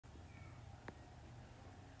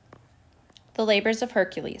The labors of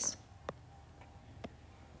Hercules.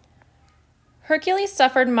 Hercules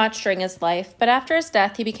suffered much during his life, but after his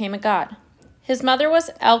death he became a god. His mother was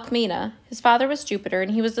Alcmena, his father was Jupiter,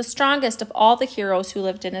 and he was the strongest of all the heroes who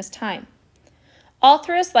lived in his time. All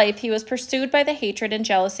through his life he was pursued by the hatred and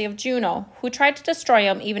jealousy of Juno, who tried to destroy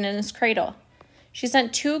him even in his cradle. She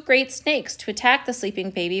sent 2 great snakes to attack the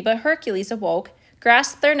sleeping baby, but Hercules awoke,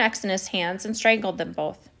 grasped their necks in his hands, and strangled them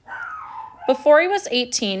both. Before he was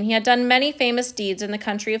 18, he had done many famous deeds in the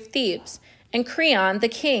country of Thebes, and Creon, the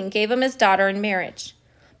king, gave him his daughter in marriage.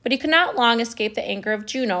 But he could not long escape the anger of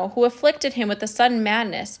Juno, who afflicted him with a sudden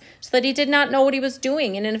madness, so that he did not know what he was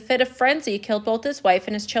doing, and in a fit of frenzy killed both his wife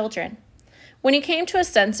and his children. When he came to his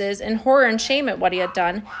senses, in horror and shame at what he had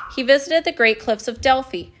done, he visited the great cliffs of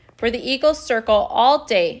Delphi, where the eagles circle all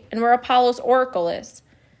day and where Apollo's oracle is.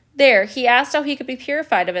 There he asked how he could be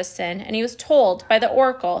purified of his sin, and he was told by the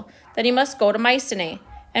oracle that he must go to Mycenae,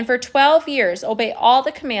 and for 12 years obey all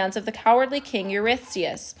the commands of the cowardly king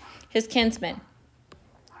Eurystheus, his kinsman.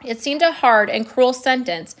 It seemed a hard and cruel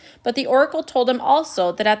sentence, but the oracle told him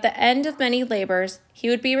also that at the end of many labors he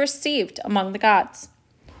would be received among the gods.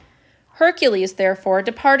 Hercules, therefore,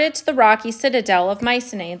 departed to the rocky citadel of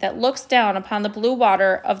Mycenae that looks down upon the blue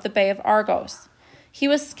water of the Bay of Argos. He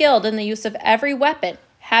was skilled in the use of every weapon,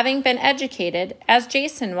 having been educated, as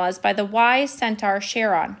Jason was, by the wise centaur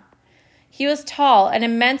Charon. He was tall and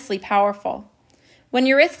immensely powerful. When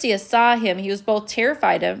Eurystheus saw him, he was both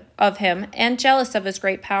terrified of him and jealous of his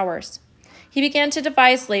great powers. He began to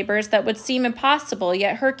devise labors that would seem impossible,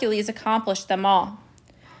 yet Hercules accomplished them all.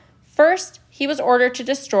 First, he was ordered to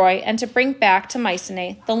destroy and to bring back to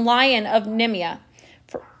Mycenae the lion of Nemea,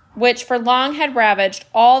 which for long had ravaged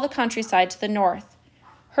all the countryside to the north.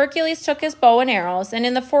 Hercules took his bow and arrows, and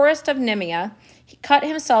in the forest of Nemea he cut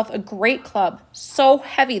himself a great club, so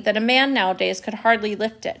heavy that a man nowadays could hardly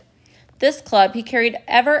lift it. This club he carried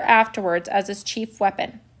ever afterwards as his chief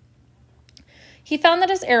weapon. He found that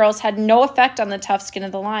his arrows had no effect on the tough skin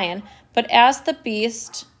of the lion, but as the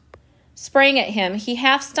beast sprang at him, he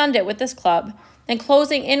half stunned it with his club, then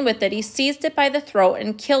closing in with it, he seized it by the throat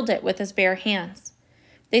and killed it with his bare hands.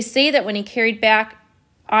 They say that when he carried back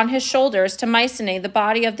on his shoulders to Mycenae the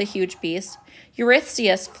body of the huge beast,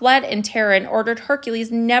 Eurystheus fled in terror and ordered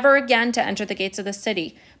Hercules never again to enter the gates of the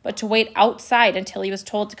city, but to wait outside until he was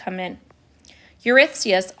told to come in.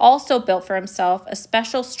 Eurystheus also built for himself a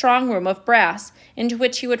special strong room of brass into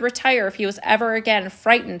which he would retire if he was ever again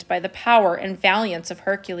frightened by the power and valiance of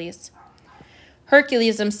Hercules.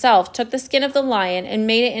 Hercules himself took the skin of the lion and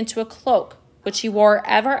made it into a cloak, which he wore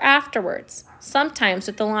ever afterwards, sometimes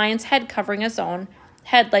with the lion's head covering his own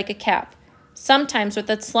head like a cap, sometimes with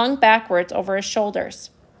it slung backwards over his shoulders.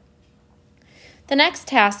 The next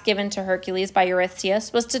task given to Hercules by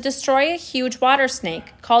Eurystheus was to destroy a huge water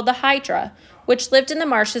snake called the Hydra, which lived in the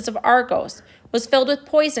marshes of Argos, was filled with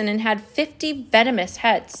poison, and had 50 venomous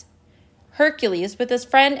heads. Hercules, with his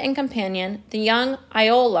friend and companion, the young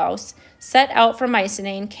Iolaus, set out from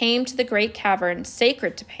Mycenae and came to the great cavern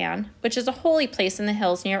sacred to Pan, which is a holy place in the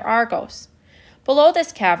hills near Argos. Below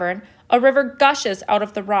this cavern, a river gushes out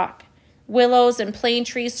of the rock. Willows and plane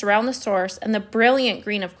trees surround the source and the brilliant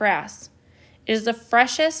green of grass. It is the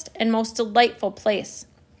freshest and most delightful place.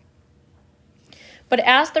 But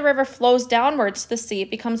as the river flows downwards to the sea,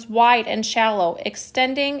 it becomes wide and shallow,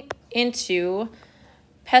 extending into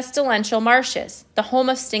pestilential marshes, the home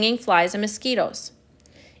of stinging flies and mosquitoes.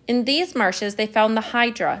 In these marshes they found the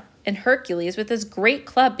Hydra, and Hercules with his great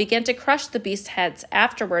club began to crush the beast's heads,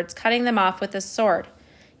 afterwards cutting them off with his sword.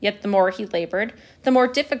 Yet the more he labored, the more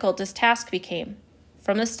difficult his task became.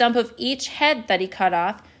 From the stump of each head that he cut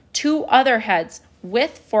off, 2 other heads,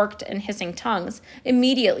 with forked and hissing tongues,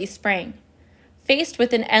 immediately sprang. Faced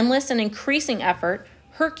with an endless and increasing effort,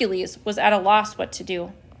 Hercules was at a loss what to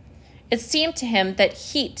do. It seemed to him that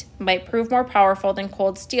heat might prove more powerful than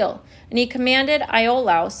cold steel, and he commanded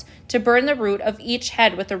Iolaus to burn the root of each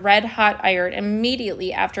head with a red-hot iron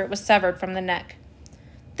immediately after it was severed from the neck.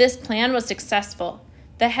 This plan was successful.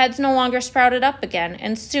 The heads no longer sprouted up again,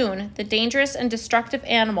 and soon the dangerous and destructive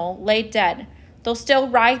animal lay dead, though still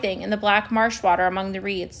writhing in the black marsh water among the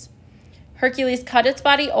reeds. Hercules cut its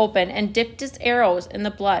body open and dipped his arrows in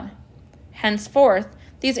the blood. Henceforth,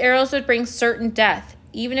 these arrows would bring certain death,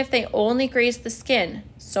 even if they only grazed the skin,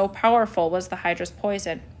 so powerful was the Hydra's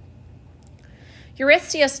poison.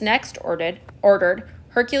 Eurystheus next ordered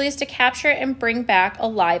Hercules to capture and bring back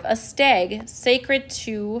alive a stag sacred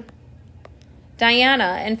to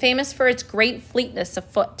Diana and famous for its great fleetness of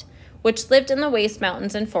foot, which lived in the waste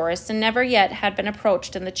mountains and forests and never yet had been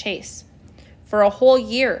approached in the chase. For a whole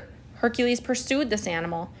year, Hercules pursued this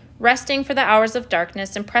animal, resting for the hours of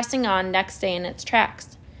darkness and pressing on next day in its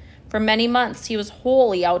tracks. For many months he was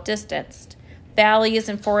wholly outdistanced. Valleys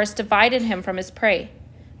and forests divided him from his prey.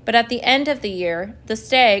 But at the end of the year, the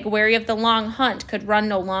stag, weary of the long hunt, could run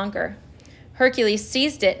no longer. Hercules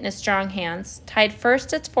seized it in his strong hands, tied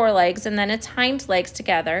first its forelegs and then its hind legs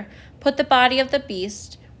together, put the body of the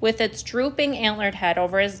beast with its drooping antlered head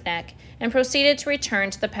over his neck, and proceeded to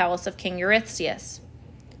return to the palace of King Eurystheus.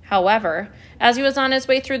 However, as he was on his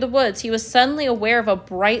way through the woods, he was suddenly aware of a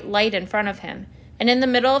bright light in front of him, and in the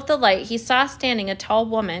middle of the light he saw standing a tall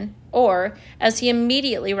woman, or, as he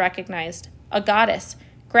immediately recognized, a goddess,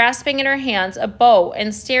 grasping in her hands a bow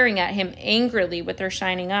and staring at him angrily with her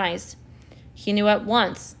shining eyes. He knew at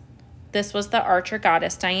once this was the archer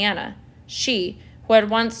goddess Diana, she who had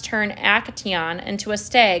once turned Actaeon into a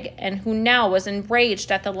stag and who now was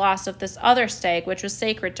enraged at the loss of this other stag which was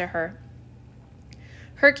sacred to her.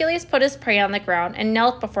 Hercules put his prey on the ground and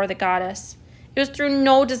knelt before the goddess. "It was through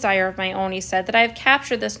no desire of my own," he said, "that I have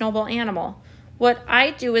captured this noble animal. What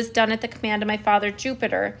I do is done at the command of my father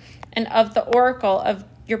Jupiter and of the oracle of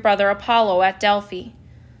your brother Apollo at Delphi."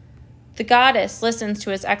 The goddess listened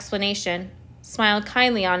to his explanation, smiled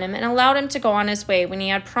kindly on him, and allowed him to go on his way when he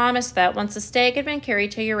had promised that once the stag had been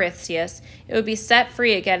carried to Eurystheus, it would be set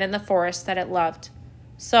free again in the forest that it loved.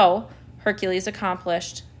 So Hercules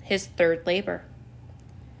accomplished his third labor.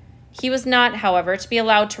 He was not, however, to be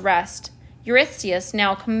allowed to rest. Eurystheus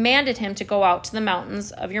now commanded him to go out to the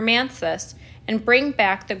mountains of Erymanthus and bring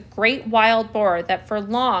back the great wild boar that for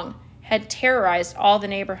long had terrorized all the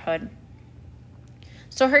neighborhood.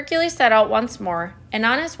 So Hercules set out once more, and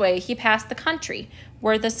on his way he passed the country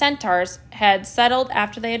where the centaurs had settled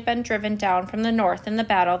after they had been driven down from the north in the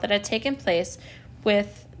battle that had taken place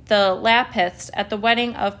with the Lapiths at the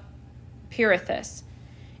wedding of Pirithous.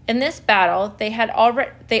 In this battle they had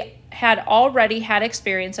already had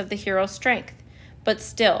experience of the hero's strength, but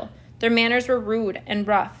still their manners were rude and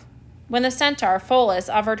rough. When the centaur Pholus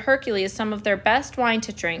offered Hercules some of their best wine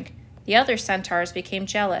to drink, the other centaurs became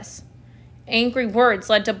jealous. Angry words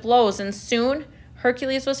led to blows, and soon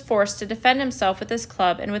Hercules was forced to defend himself with his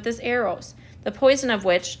club and with his arrows, the poison of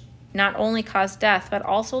which not only caused death, but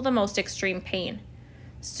also the most extreme pain.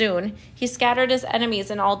 Soon he scattered his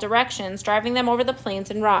enemies in all directions, driving them over the plains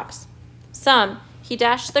and rocks. Some he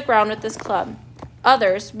dashed to the ground with his club.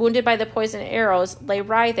 Others, wounded by the poisoned arrows, lay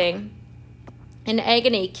writhing in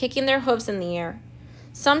agony, kicking their hooves in the air.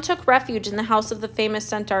 Some took refuge in the house of the famous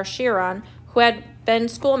centaur Chiron, who had been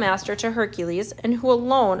schoolmaster to Hercules, and who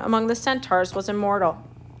alone among the centaurs was immortal.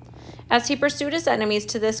 As he pursued his enemies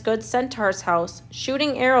to this good centaur's house,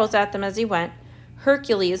 shooting arrows at them as he went,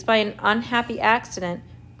 Hercules, by an unhappy accident,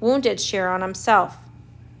 wounded Chiron himself.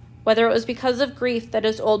 Whether it was because of grief that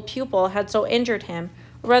his old pupil had so injured him,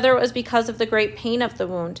 or whether it was because of the great pain of the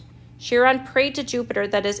wound, Chiron prayed to Jupiter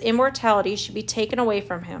that his immortality should be taken away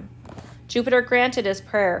from him. Jupiter granted his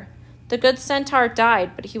prayer. The good centaur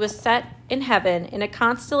died, but he was set in heaven in a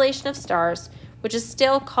constellation of stars, which is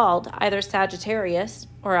still called either Sagittarius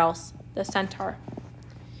or else the Centaur.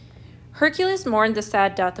 Hercules mourned the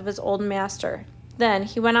sad death of his old master. Then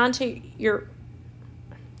he went on to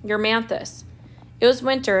Erymanthus. It was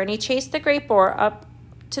winter, and he chased the great boar up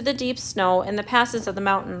to the deep snow in the passes of the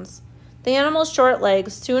mountains. The animal's short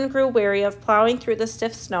legs soon grew weary of plowing through the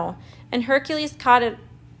stiff snow, and Hercules caught it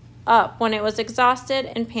up when it was exhausted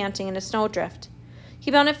and panting in a snowdrift.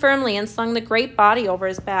 He bound it firmly and slung the great body over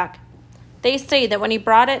his back. They say that when he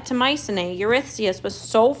brought it to Mycenae, Eurystheus was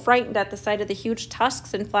so frightened at the sight of the huge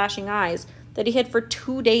tusks and flashing eyes that he hid for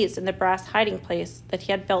 2 days in the brass hiding place that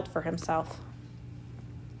he had built for himself.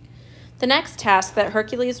 The next task that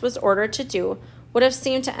Hercules was ordered to do would have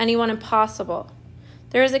seemed to anyone impossible.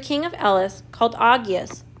 There is a king of Elis called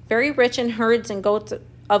Augeas, very rich in herds and goats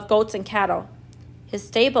and cattle. His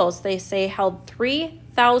stables, they say, held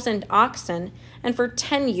 3,000 oxen, and for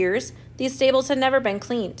 10 years these stables had never been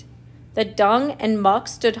cleaned. The dung and muck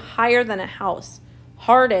stood higher than a house,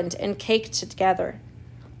 hardened and caked together.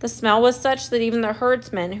 The smell was such that even the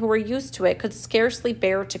herdsmen who were used to it could scarcely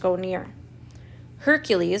bear to go near.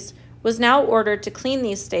 Hercules was now ordered to clean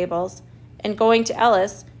these stables, and going to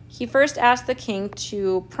Elis, he first asked the king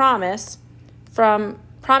to promise him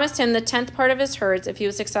the 10th part of his herds if he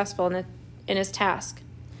was successful in his task.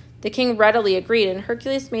 The king readily agreed, and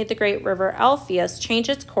Hercules made the great river Alpheus change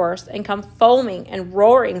its course and come foaming and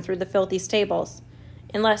roaring through the filthy stables.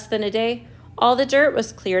 In less than a day, all the dirt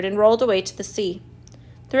was cleared and rolled away to the sea.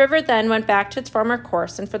 The river then went back to its former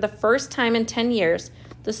course, and for the first time in 10 years,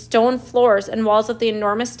 the stone floors and walls of the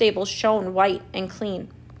enormous stables shone white and clean.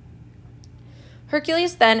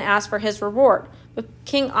 Hercules then asked for his reward, But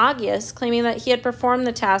King Augeas, claiming that he had performed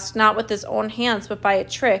the task not with his own hands but by a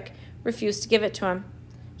trick, refused to give it to him.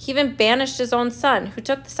 He even banished his own son, who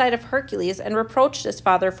took the side of Hercules and reproached his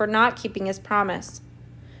father for not keeping his promise.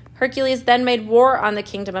 Hercules then made war on the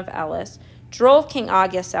kingdom of Elis, drove King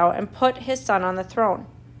Augeas out, and put his son on the throne.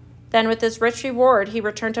 Then, with his rich reward, he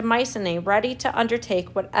returned to Mycenae, ready to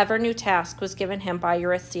undertake whatever new task was given him by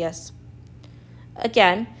Eurystheus.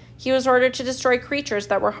 Again, he was ordered to destroy creatures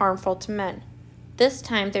that were harmful to men. This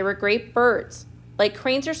time they were great birds, like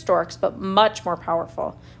cranes or storks, but much more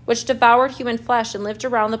powerful, which devoured human flesh and lived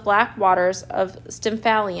around the black waters of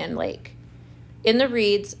Stymphalian Lake. In the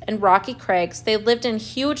reeds and rocky crags, they lived in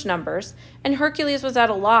huge numbers, and Hercules was at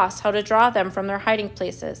a loss how to draw them from their hiding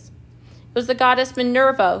places. It was the goddess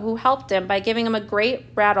Minerva who helped him by giving him a great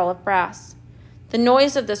rattle of brass. The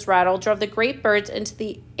noise of this rattle drove the great birds into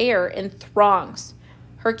the air in throngs.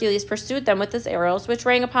 Hercules pursued them with his arrows, which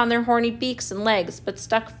rang upon their horny beaks and legs, but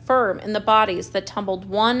stuck firm in the bodies that tumbled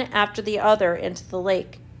one after the other into the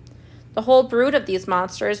lake. The whole brood of these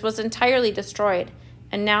monsters was entirely destroyed,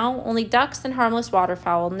 and now only ducks and harmless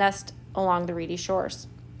waterfowl nest along the reedy shores.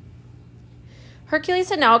 Hercules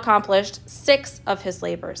had now accomplished 6 of his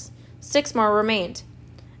labors. 6 more remained.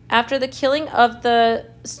 After the killing of the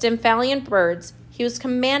Stymphalian birds, he was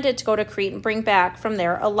commanded to go to Crete and bring back from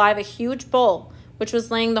there alive a huge bull, which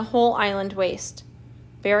was laying the whole island waste.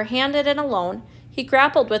 Bare-handed and alone, he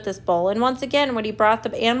grappled with this bull, and once again, when he brought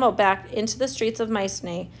the animal back into the streets of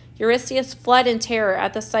Mycenae, Eurystheus fled in terror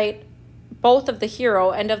at the sight both of the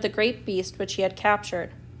hero and of the great beast which he had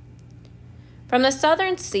captured. From the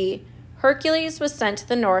southern sea, Hercules was sent to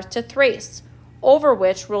the north to Thrace, over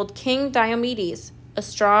which ruled King Diomedes, a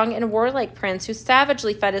strong and warlike prince who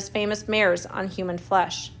savagely fed his famous mares on human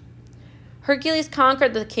flesh. Hercules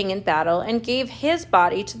conquered the king in battle and gave his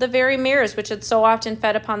body to the very mares which had so often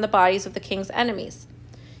fed upon the bodies of the king's enemies.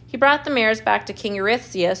 He brought the mares back to King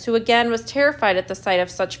Eurystheus, who again was terrified at the sight of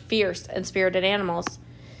such fierce and spirited animals.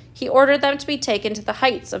 He ordered them to be taken to the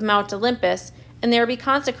heights of Mount Olympus, and there be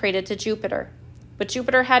consecrated to Jupiter. But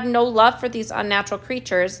Jupiter had no love for these unnatural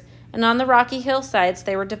creatures, and on the rocky hillsides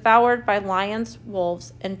they were devoured by lions,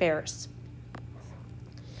 wolves, and bears.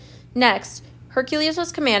 Next, Hercules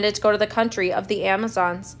was commanded to go to the country of the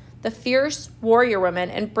Amazons, the fierce warrior women,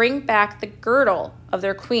 and bring back the girdle of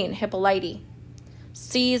their queen, Hippolyte.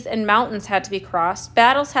 Seas and mountains had to be crossed,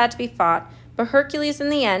 battles had to be fought, but Hercules in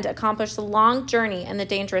the end accomplished the long journey and the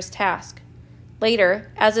dangerous task.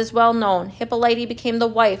 Later, as is well known, Hippolyte became the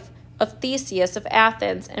wife of Theseus of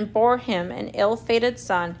Athens and bore him an ill-fated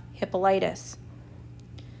son, Hippolytus.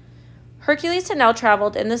 Hercules had now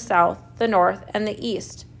traveled in the south, the north, and the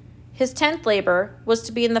east. His 10th labor was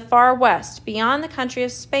to be in the far west, beyond the country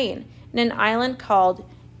of Spain, in an island called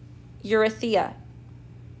Erythea.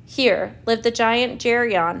 Here lived the giant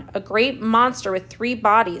Geryon, a great monster with 3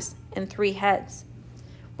 bodies and 3 heads.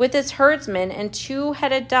 With his herdsman and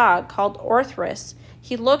 2-headed dog called Orthrus,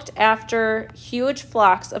 he looked after huge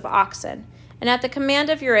flocks of oxen, and at the command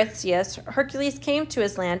of Eurystheus, Hercules came to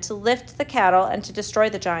his land to lift the cattle and to destroy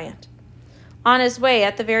the giant. On his way,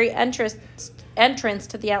 at the very entrance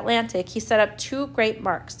to the Atlantic, he set up 2 great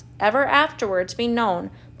marks, ever afterward to be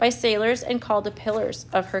known by sailors and called the Pillars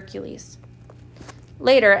of Hercules.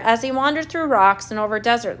 Later, as he wandered through rocks and over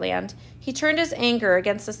desert land, he turned his anger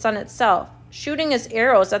against the sun itself, shooting his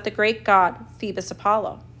arrows at the great god, Phoebus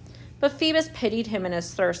Apollo. But Phoebus pitied him in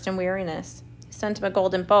his thirst and weariness. He sent him a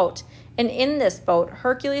golden boat, and in this boat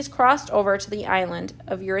Hercules crossed over to the island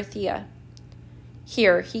of Erythea.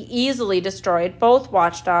 Here he easily destroyed both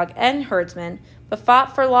watchdog and herdsman, but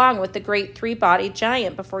fought for long with the great 3-bodied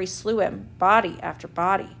giant before he slew him, body after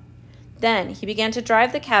body. Then he began to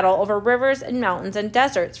drive the cattle over rivers and mountains and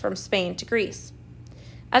deserts from Spain to Greece.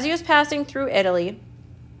 As he was passing through Italy,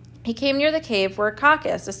 he came near the cave where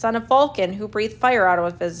Cacus, a son of Vulcan who breathed fire out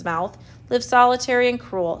of his mouth, lived solitary and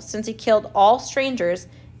cruel, since he killed all strangers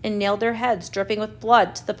and nailed their heads dripping with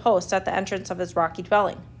blood to the posts at the entrance of his rocky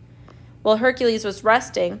dwelling. While Hercules was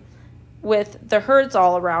resting with the herds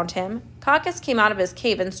all around him, Cacus came out of his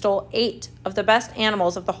cave and stole 8 of the best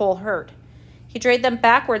animals of the whole herd. He dragged them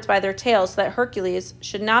backwards by their tails so that Hercules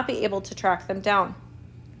should not be able to track them down.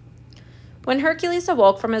 When Hercules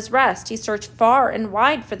awoke from his rest, he searched far and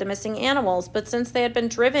wide for the missing animals, but since they had been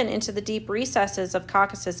driven into the deep recesses of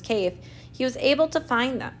Cacus's cave, he was unable to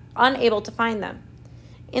find them.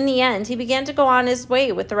 In the end, he began to go on his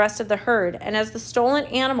way with the rest of the herd, and as the stolen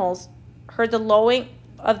animals heard the lowing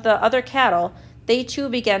of the other cattle, they too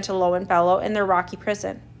began to low and bellow in their rocky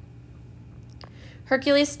prison.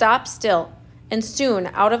 Hercules stopped still, and soon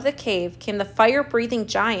out of the cave came the fire-breathing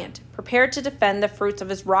giant, prepared to defend the fruits of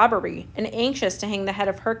his robbery and anxious to hang the head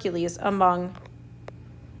of Hercules among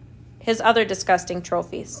his other disgusting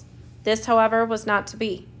trophies. This, however, was not to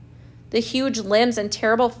be. The huge limbs and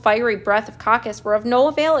terrible fiery breath of Cacus were of no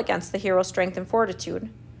avail against the hero's strength and fortitude.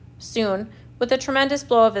 Soon, with a tremendous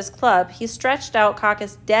blow of his club, he stretched out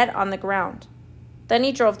Cacus dead on the ground. Then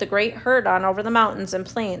he drove the great herd on over the mountains and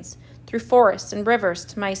plains, through forests and rivers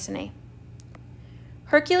to Mycenae.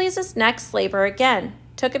 Hercules' next labor again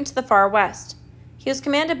took him to the far west. He was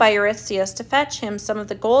commanded by Eurystheus to fetch him some of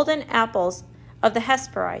the golden apples of the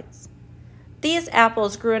Hesperides. These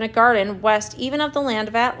apples grew in a garden west even of the land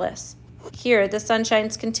of Atlas. Here the sun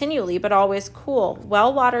shines continually, but always cool.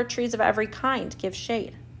 Well-watered trees of every kind give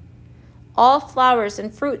shade. All flowers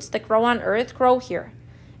and fruits that grow on earth grow here,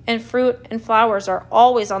 and fruit and flowers are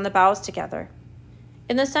always on the boughs together.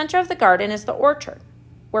 In the center of the garden is the orchard,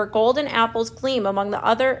 where golden apples gleam among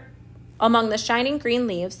the shining green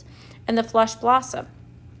leaves and the flushed blossom.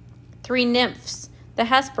 3 nymphs, the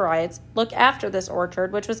Hesperides, look after this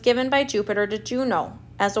orchard, which was given by Jupiter to Juno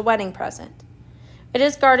as a wedding present. It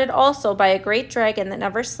is guarded also by a great dragon that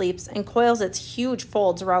never sleeps and coils its huge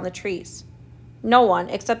folds around the trees. No one,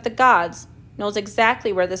 except the gods, knows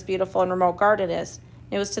exactly where this beautiful and remote garden is,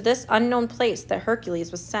 and it was to this unknown place that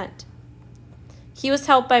Hercules was sent. He was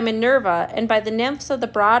helped by Minerva and by the nymphs of the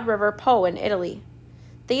broad river Po in Italy.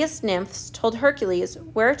 These nymphs told Hercules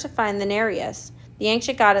where to find the Nereus, the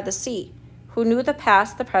ancient god of the sea, who knew the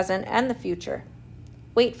past, the present, and the future.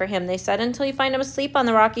 Wait for him, they said, until you find him asleep on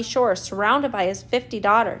the rocky shore, surrounded by his 50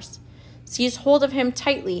 daughters. Seize hold of him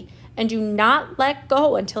tightly, and do not let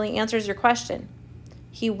go until he answers your question.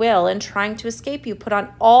 He will, in trying to escape you, put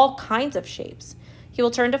on all kinds of shapes. He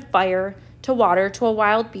will turn to fire, to water, to a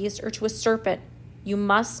wild beast, or to a serpent. You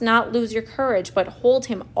must not lose your courage, but hold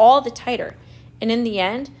him all the tighter, and in the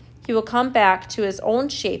end, he will come back to his own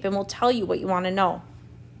shape and will tell you what you want to know.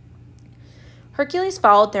 Hercules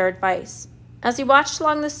followed their advice. As he watched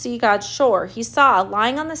along the sea god's shore, he saw,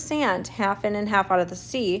 lying on the sand, half in and half out of the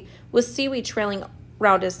sea, with seaweed trailing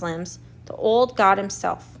round his limbs, the old god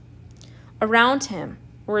himself. Around him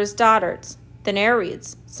were his daughters, the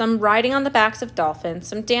Nereids, some riding on the backs of dolphins,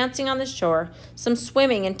 some dancing on the shore, some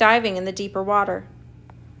swimming and diving in the deeper water.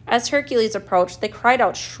 As Hercules approached, they cried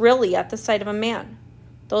out shrilly at the sight of a man.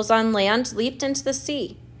 Those on land leaped into the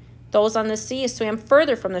sea. Those on the sea swam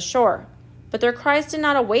further from the shore. But their cries did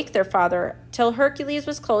not awake their father till Hercules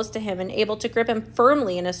was close to him and able to grip him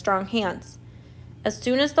firmly in his strong hands. As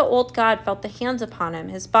soon as the old god felt the hands upon him,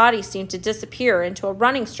 his body seemed to disappear into a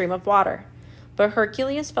running stream of water. But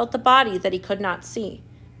Hercules felt the body that he could not see,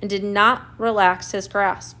 and did not relax his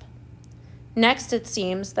grasp. Next it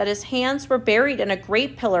seems that his hands were buried in a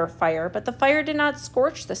great pillar of fire, but the fire did not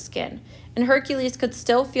scorch the skin, and Hercules could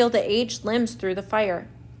still feel the aged limbs through the fire.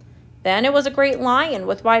 Then it was a great lion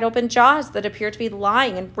with wide open jaws that appeared to be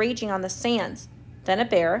lying and raging on the sands, then a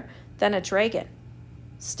bear, then a dragon.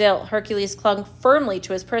 Still, Hercules clung firmly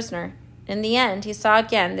to his prisoner. In the end, he saw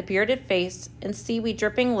again the bearded face and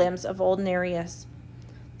seaweed-dripping limbs of old Nereus.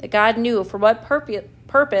 The god knew for what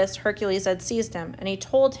purpose Hercules had seized him, and he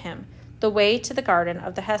told him the way to the garden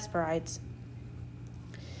of the Hesperides.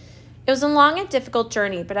 It was a long and difficult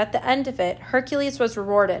journey, but at the end of it, Hercules was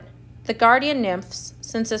rewarded. The guardian nymphs,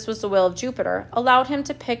 since this was the will of Jupiter, allowed him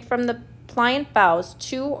to pick from the pliant boughs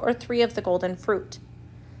 2 or 3 of the golden fruit.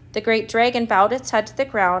 The great dragon bowed its head to the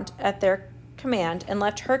ground at their command and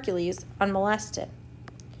left Hercules unmolested.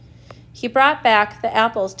 He brought back the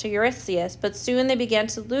apples to Eurystheus, but soon they began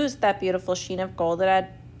to lose that beautiful sheen of gold that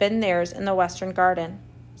had been theirs in the western garden.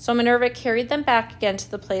 So Minerva carried them back again to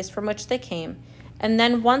the place from which they came, and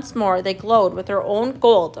then once more they glowed with their own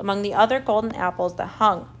gold among the other golden apples that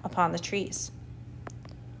hung upon the trees.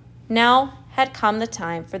 Now had come the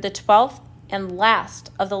time for the 12th and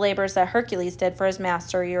last of the labors that Hercules did for his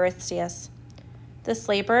master Eurystheus. This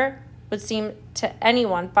labor would seem to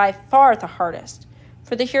anyone by far the hardest,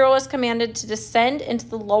 for the hero was commanded to descend into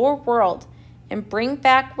the lower world and bring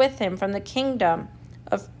back with him from the kingdom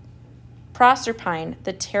of Proserpine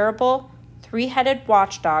the terrible 3-headed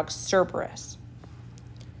watchdog Cerberus.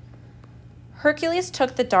 Hercules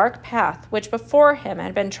took the dark path which before him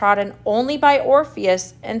had been trodden only by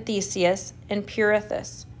Orpheus and Theseus and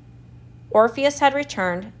Pirithous. Orpheus had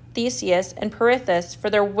returned, Theseus and Pirithous, for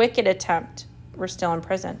their wicked attempt, were still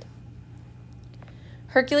imprisoned.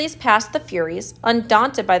 Hercules passed the Furies,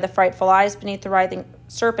 undaunted by the frightful eyes beneath the writhing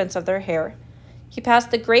serpents of their hair. He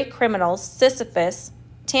passed the great criminals, Sisyphus,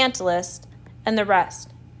 Tantalus, and the rest.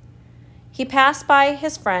 He passed by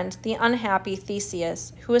his friend, the unhappy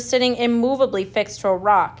Theseus, who was sitting immovably fixed to a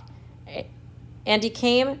rock, and he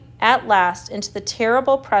came at last into the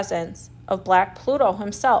terrible presence of Black Pluto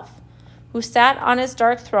himself, who sat on his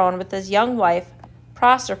dark throne with his young wife,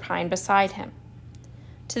 Proserpine, beside him.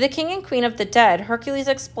 To the king and queen of the dead, Hercules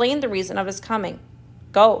explained the reason of his coming.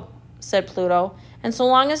 "Go," said Pluto, "and so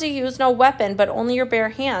long as you use no weapon but only your bare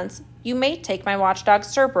hands, you may take my watchdog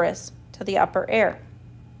Cerberus to the upper air."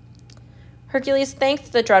 Hercules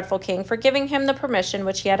thanked the dreadful king for giving him the permission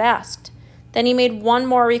which he had asked. Then he made one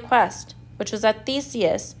more request, which was that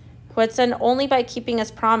Theseus, who had sinned only by keeping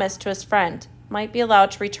his promise to his friend, might be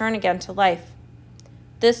allowed to return again to life.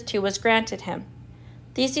 This too was granted him.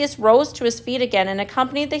 Theseus rose to his feet again and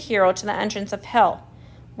accompanied the hero to the entrance of hell,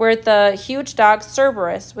 where the huge dog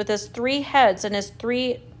Cerberus, with his 3 heads and his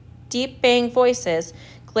 3 deep baying voices,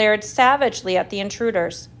 glared savagely at the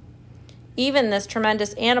intruders. Even this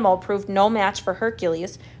tremendous animal proved no match for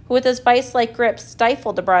Hercules, who with his vice-like grip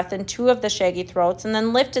stifled the breath in 2 of the shaggy throats and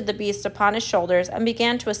then lifted the beast upon his shoulders and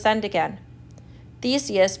began to ascend again,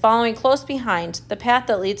 Theseus following close behind the path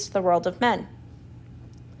that leads to the world of men.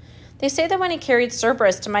 They say that when he carried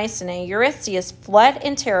Cerberus to Mycenae, Eurystheus fled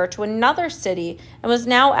in terror to another city and was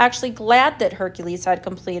now actually glad that Hercules had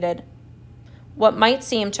completed what might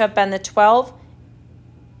seem to have been the 12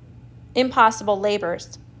 impossible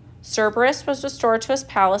labors. Cerberus was restored to his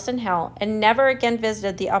palace in hell and never again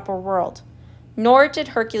visited the upper world, nor did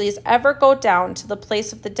Hercules ever go down to the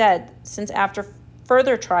place of the dead, since after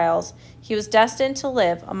further trials he was destined to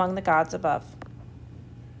live among the gods above.